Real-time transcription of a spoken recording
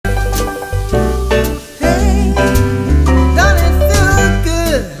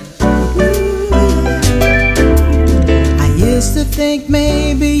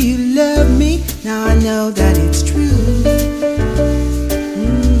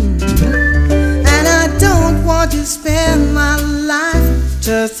to spend my life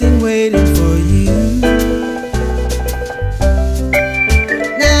just in waiting for you.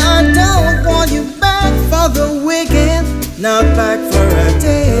 Now I don't want you back for the weekend, not back for a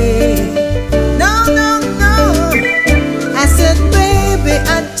day. No, no, no. I said, baby,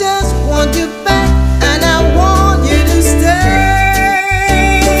 I just want you back, and I want you to stay.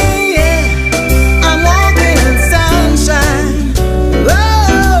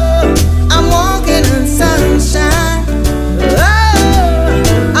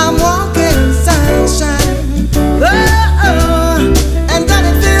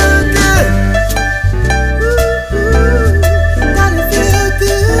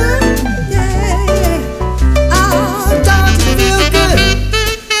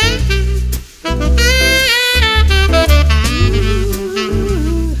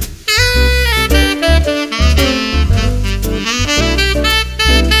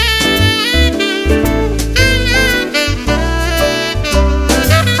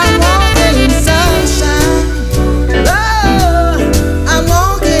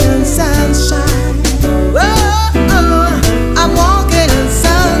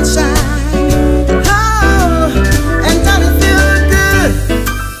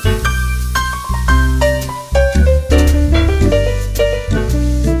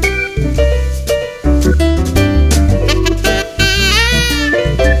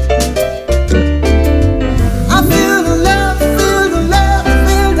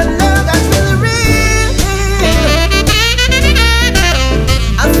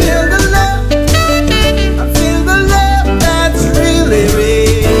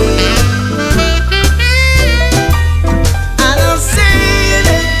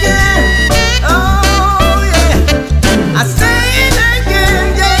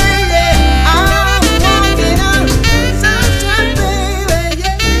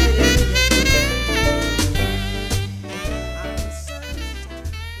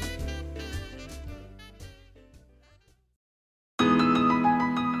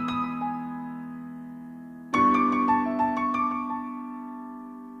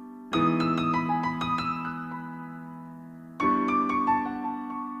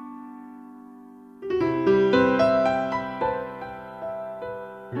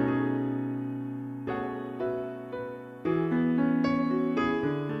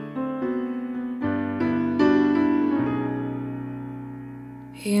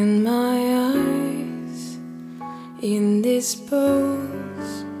 In my eyes, in this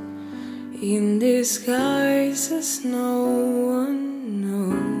pose, in disguises no one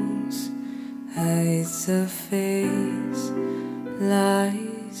knows, hides the face,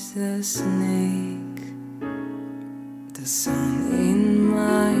 lies the snake. The sun in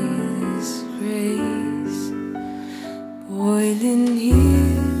my disgrace, boiling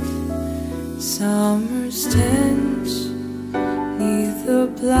heat, summer's tense. Neath the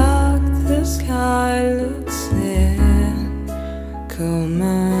black, the sky looks thin. Call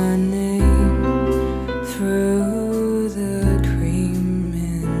my name through the cream,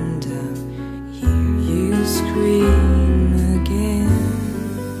 and I hear you scream again.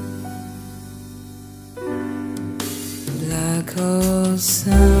 Black hole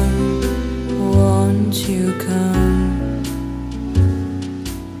sun, won't you come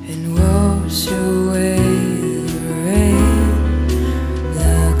and wash away the rain?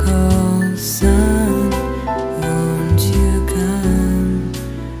 Sun, won't you come,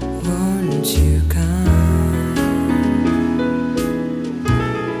 won't you come?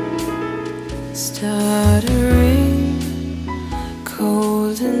 Stuttering,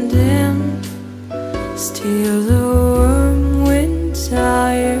 cold and dim, still the warm wind,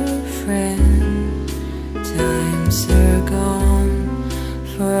 tired friend. Times are gone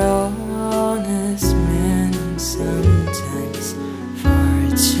for honest men, sometimes far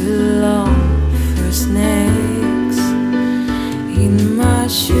too long for snakes. In my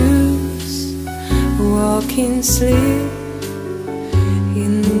shoes, walking sleep.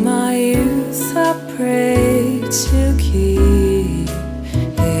 In my youth I pray to keep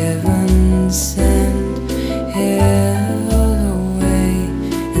heaven sent hell away,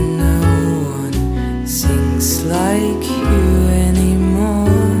 and no one sings like you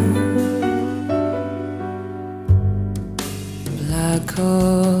anymore. Black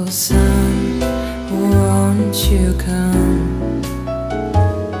hole sun, won't you come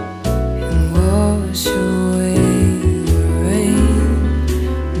and wash away the rain?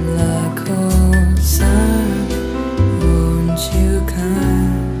 Black hole sun, won't you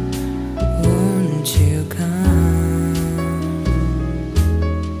come, won't you come?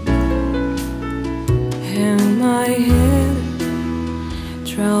 Hang my head,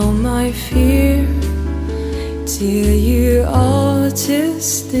 drown my fear, till you all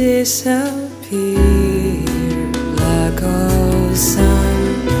just disappear like a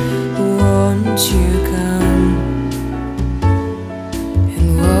sun. Won't you come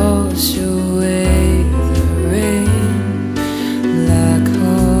and wash away the rain like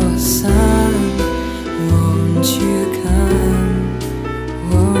a sun? Won't you come?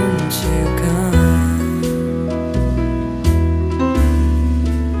 Won't you come?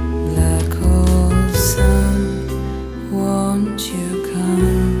 Like a sun, won't you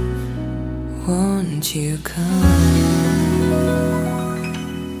come? Won't you come?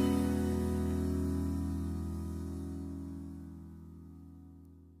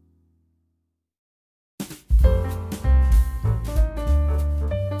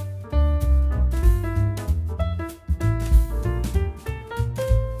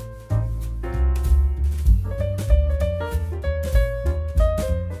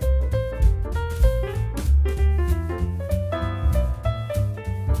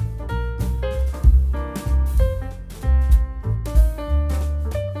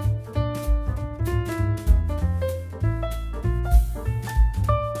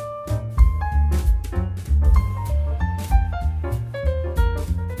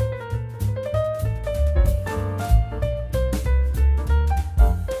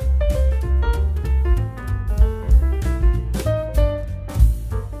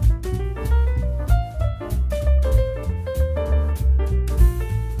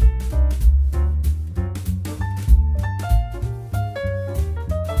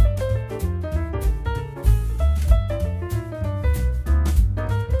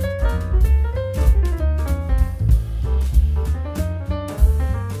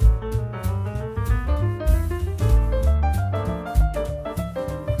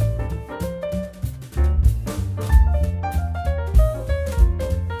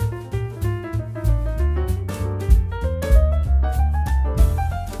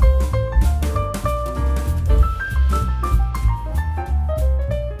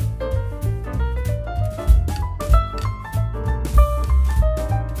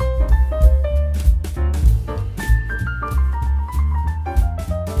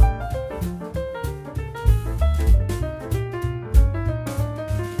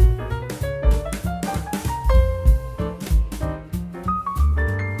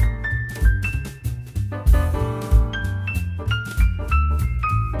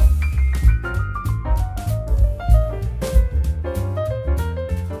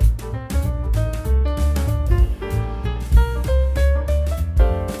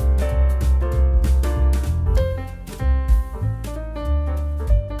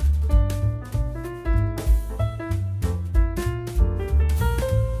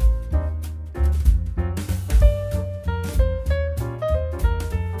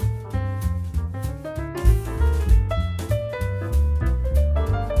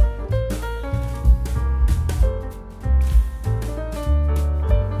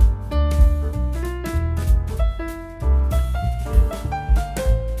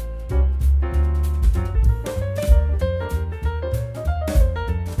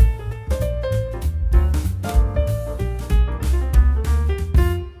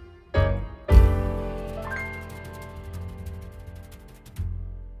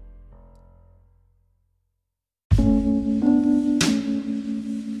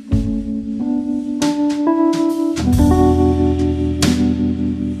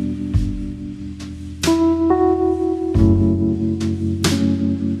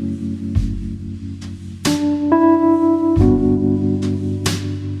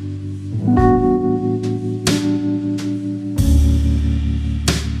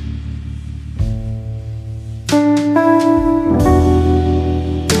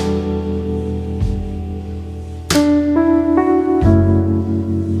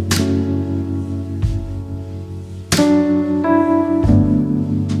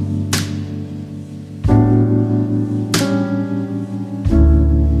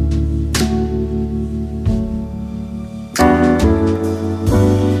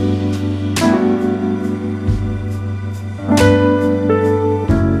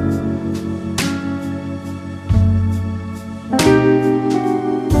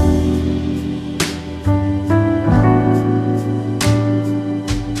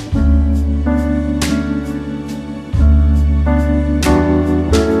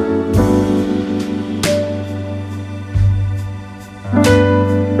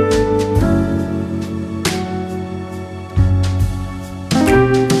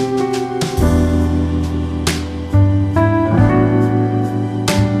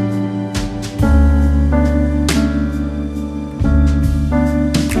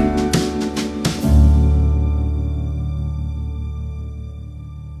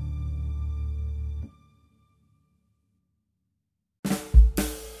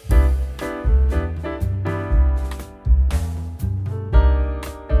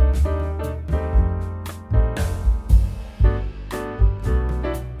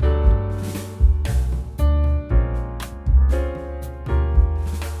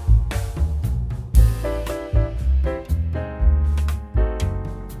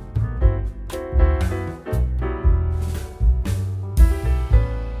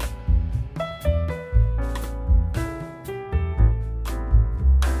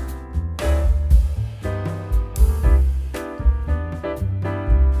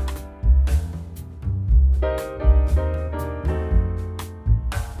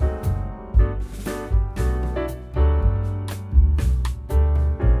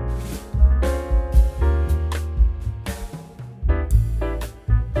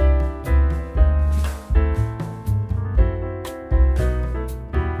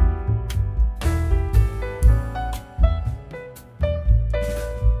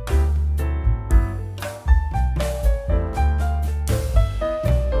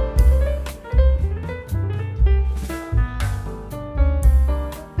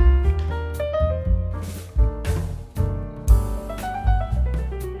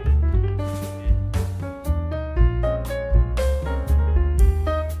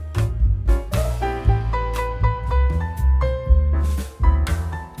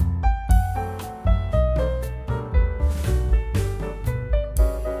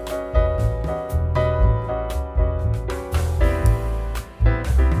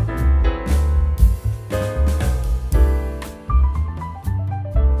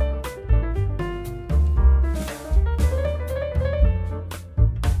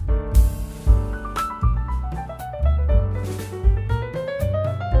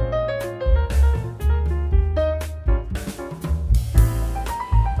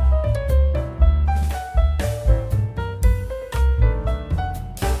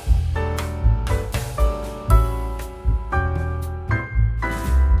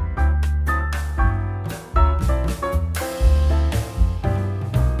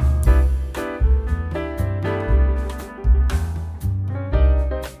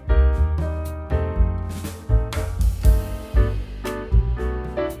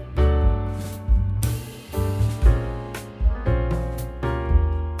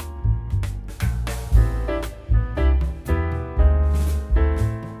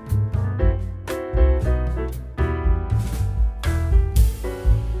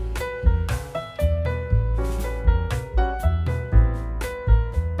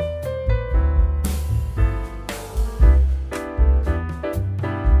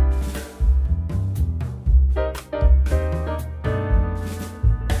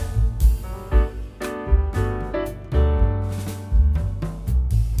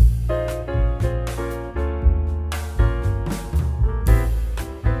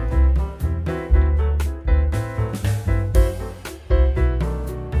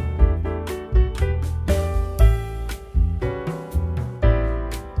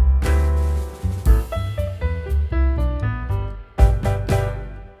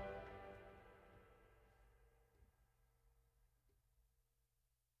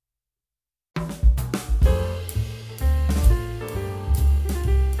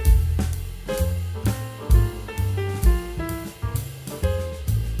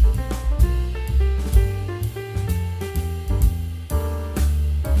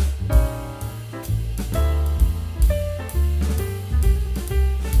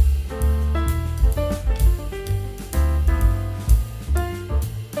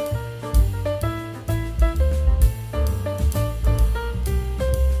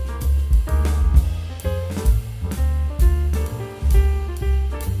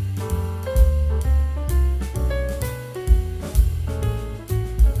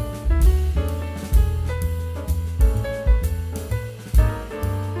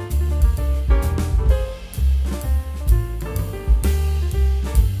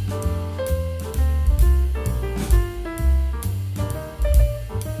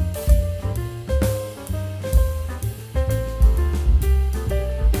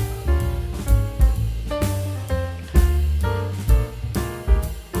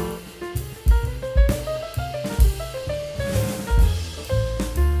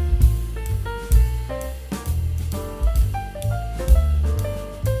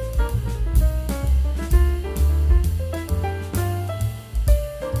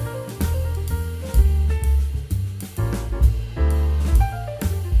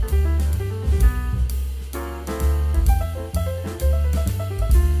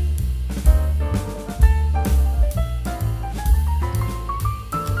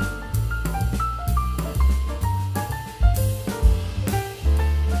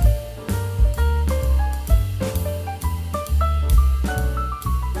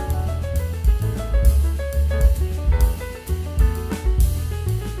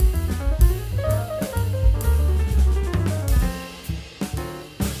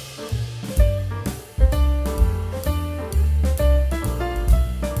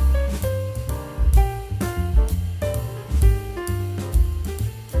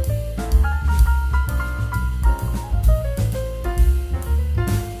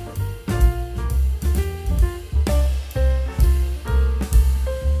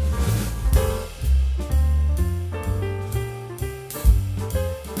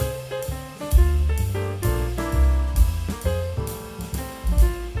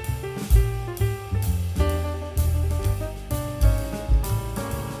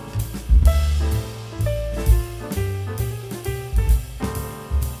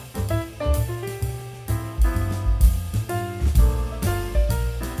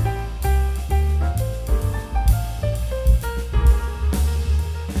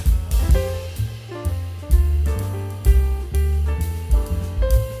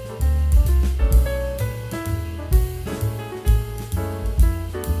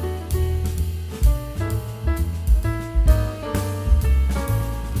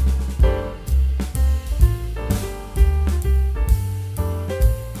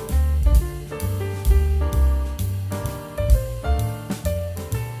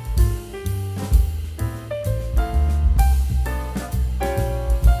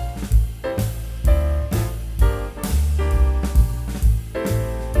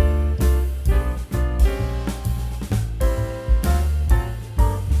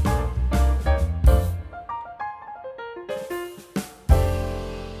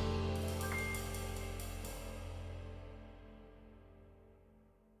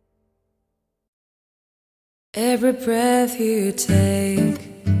 Every breath you take,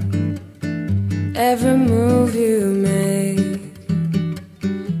 every move you make,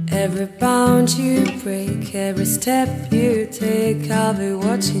 every bound you break, every step you take, I'll be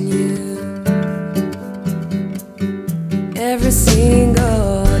watching you. Every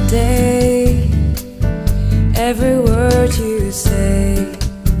single day, every word you say,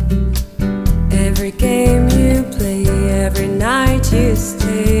 every game you play, every night you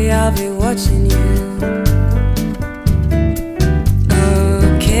stay, I'll be watching you.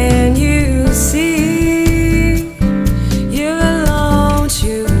 Oh, can you see you belong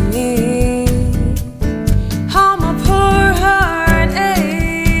to me? How my poor heart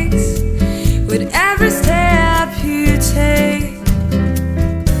aches with every step you take,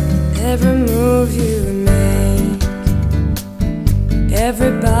 every move you make,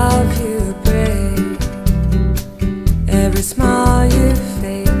 every bow you break, every smile you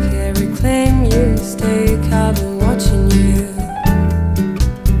fake, every claim you stake, I've been watching you.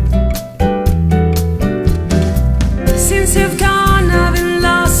 Since you've gone, I've been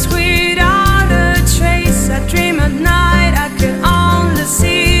lost without a trace. I dream at night, I could only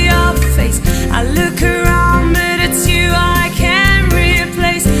see your face. I look around, but it's you I can't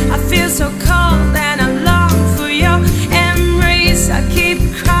replace. I feel so cold and I long for your embrace. I keep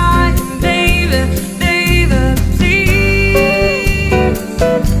crying, baby, baby, please.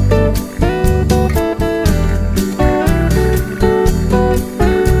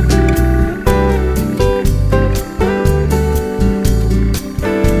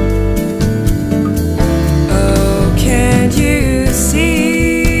 Oh, can't you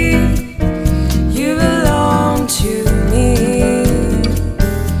see you belong to me?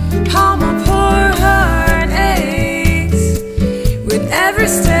 How my poor heart aches with every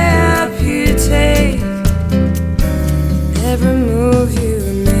step you take, every move you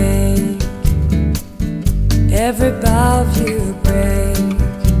make, every bow you break,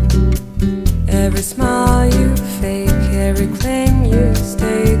 every smile you fake, every claim you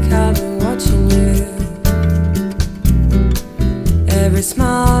stake, I've been watching you. Every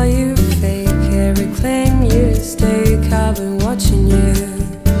smile you fake, every claim you stake, I've been watching you.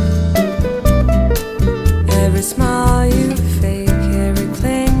 Every smile you fake, every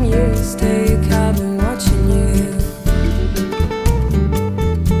claim you stake, I've been watching you.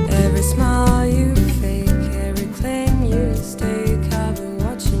 Every smile you fake, every claim you stake, I've been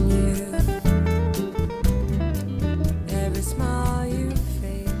watching you. Every smile you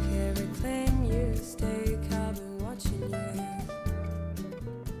fake, every claim you stake, I've been watching you.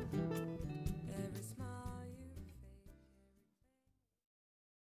 Every smile you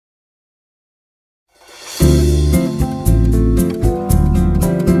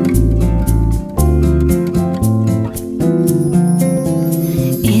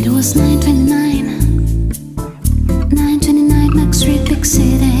It was 929 Max Street, big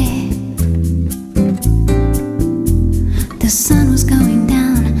city. The sun was going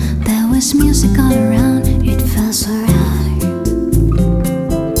down, there was music all around, it felt so right.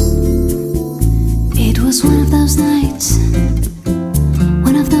 It was one of those nights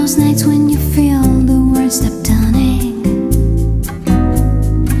when you feel the world step turning.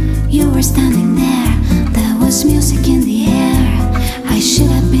 You were standing there, there was music in the air. I should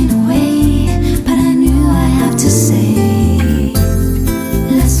have been away, but I knew I have to say,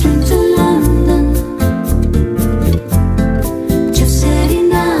 let's run to London, just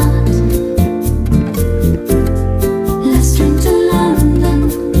heading out. Let's run to London,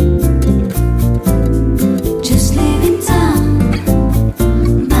 just leaving town.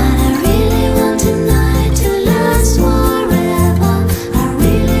 But I really want tonight to last forever. I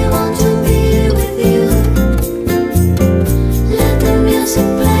really want to be with you. Let the music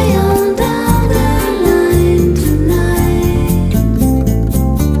play on down the line tonight.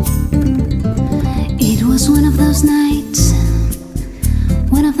 It was one of those nights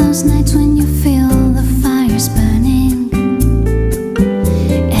when you feel the fires burning.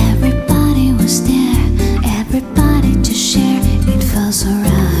 Everybody was there, everybody to share, it felt so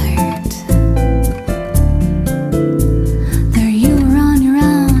right. There you were on your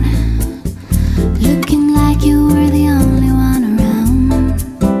own, looking like you were the only one around.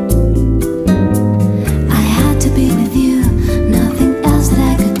 I had to be with you, nothing else that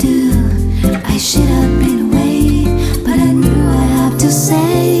I could do. I should have been away, but I knew I have to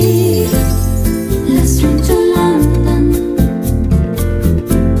say,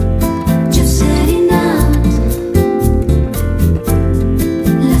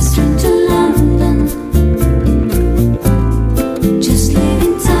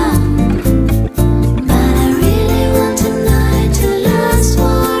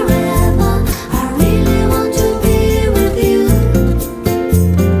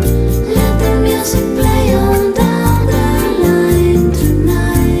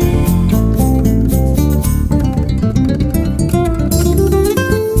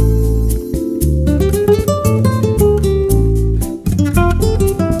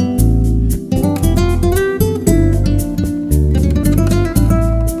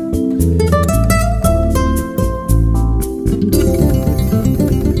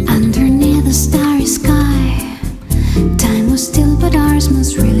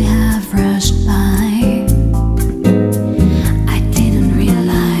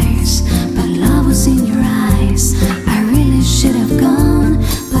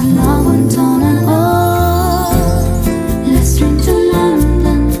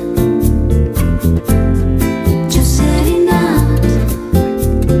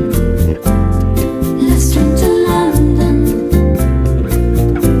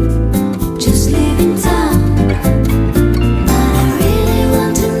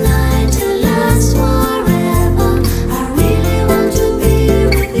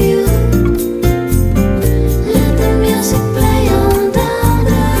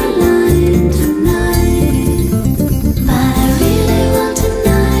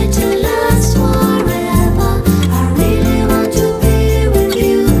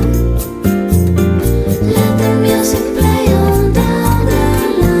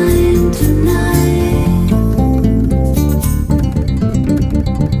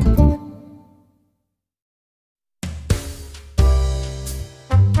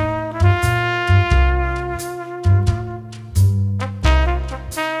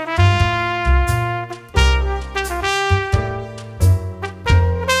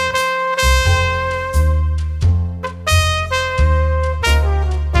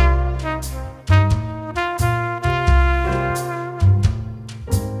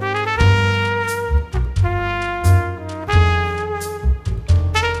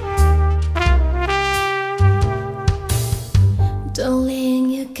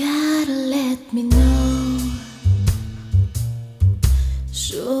 you gotta let me know.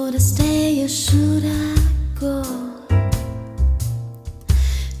 Should I stay or should I go?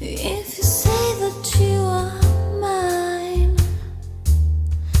 If you say that you are mine,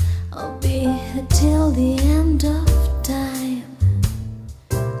 I'll be here till the end of time.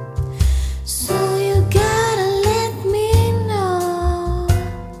 So you gotta let me know.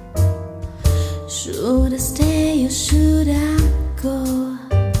 Should I stay or should I go?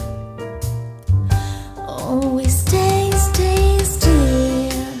 Always stays,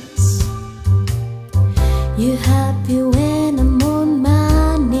 you happy when I'm on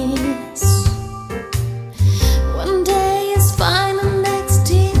my knees? One day is fine and next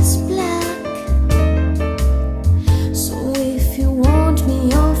is black. So if you want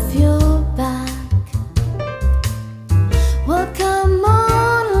me off your back, well come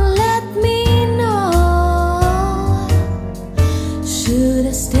on and let me know. Should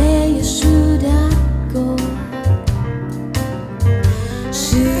I stay or should I go?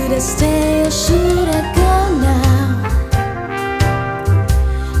 Should I stay or should I go?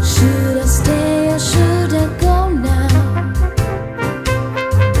 Should I stay or should I go now?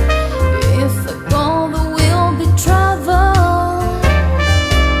 If I go there will be trouble,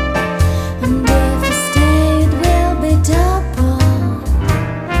 and if I stay it will be double.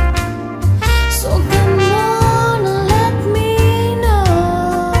 So come on and let me know.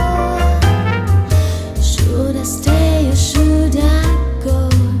 Should I stay or should I go?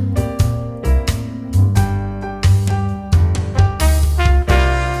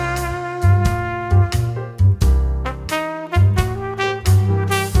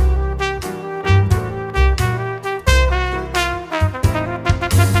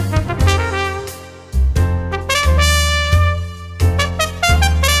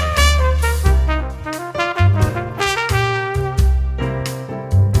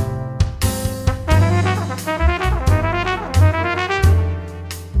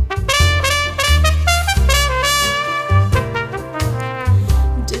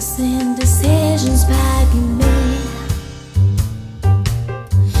 Indecisions bugging me.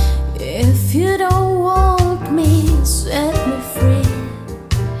 If you don't want me, set me free.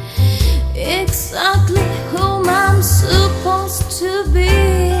 Exactly whom I'm supposed to be.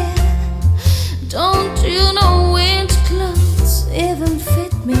 Don't you know which clothes even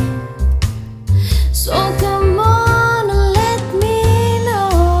fit me? So come on and let me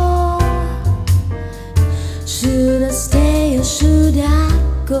know. Should I stay or should I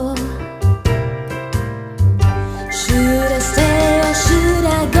go? Should I stay or should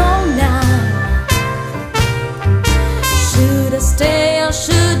I go now?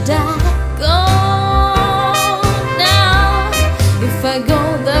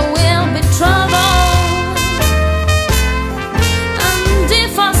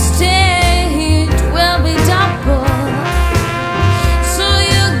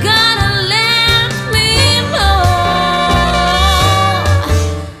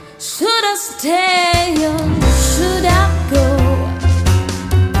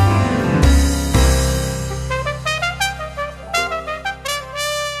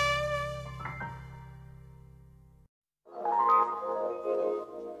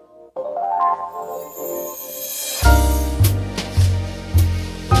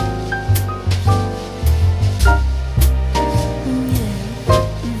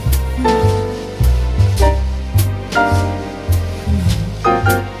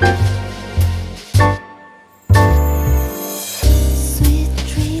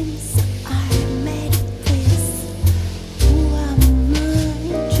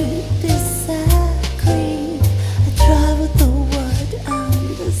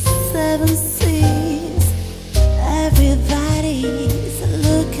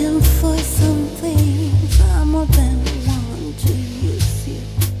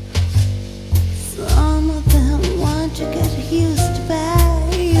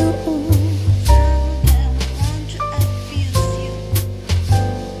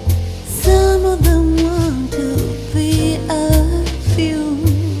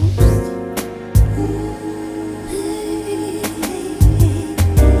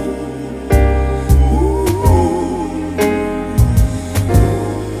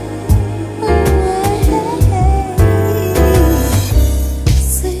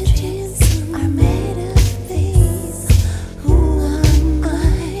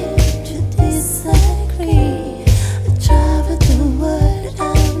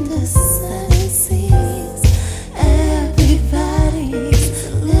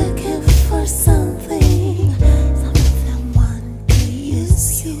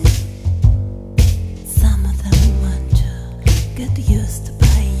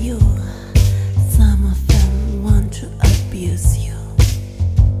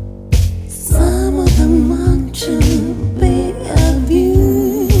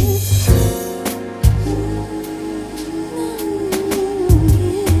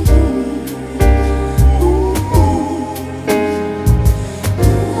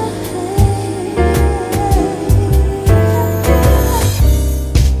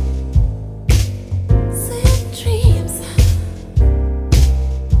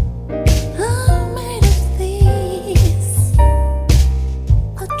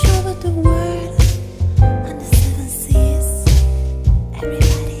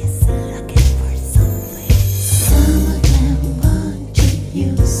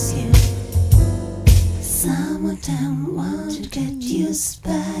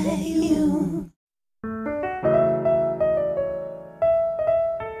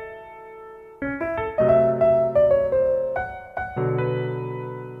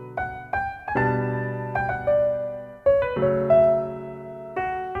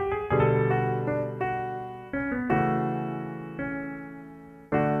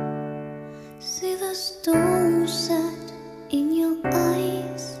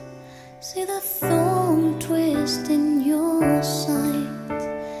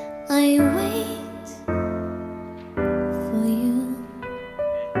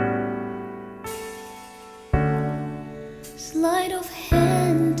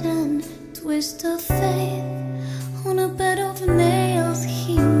 twist of fate. On a bed of nails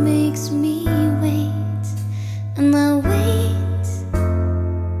he makes me wait, and I wait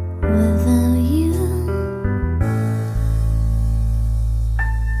without you.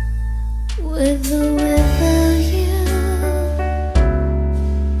 With or without you,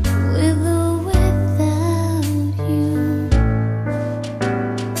 with or without you.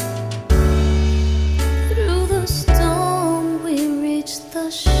 Through the storm we reach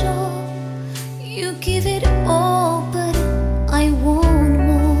the shore. You give it all, but I want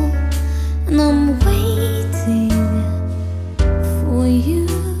more, and I'm waiting for you.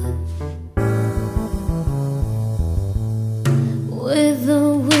 With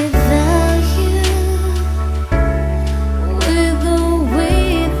or without you, with or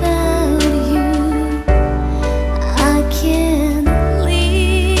without you, I can't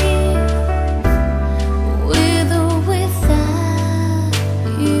live. With or without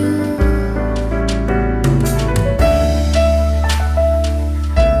you.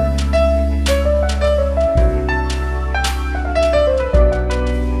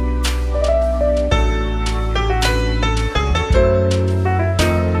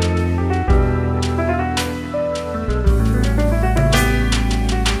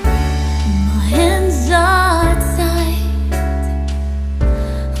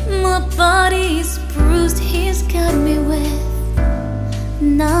 Body's bruised, he's got me with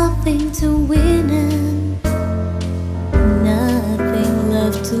nothing to win and nothing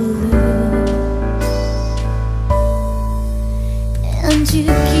left to lose. And you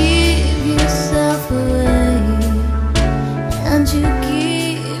give yourself away, and you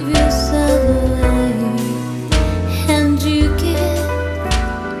give yourself away, and you give,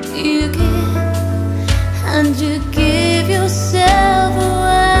 and you give yourself away.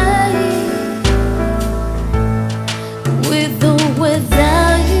 With or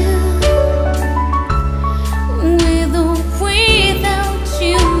without you, with or without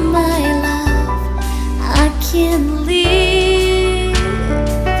you, my love, I can't live.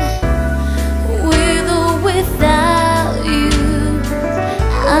 With or without you,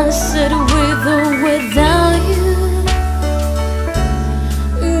 I said with or without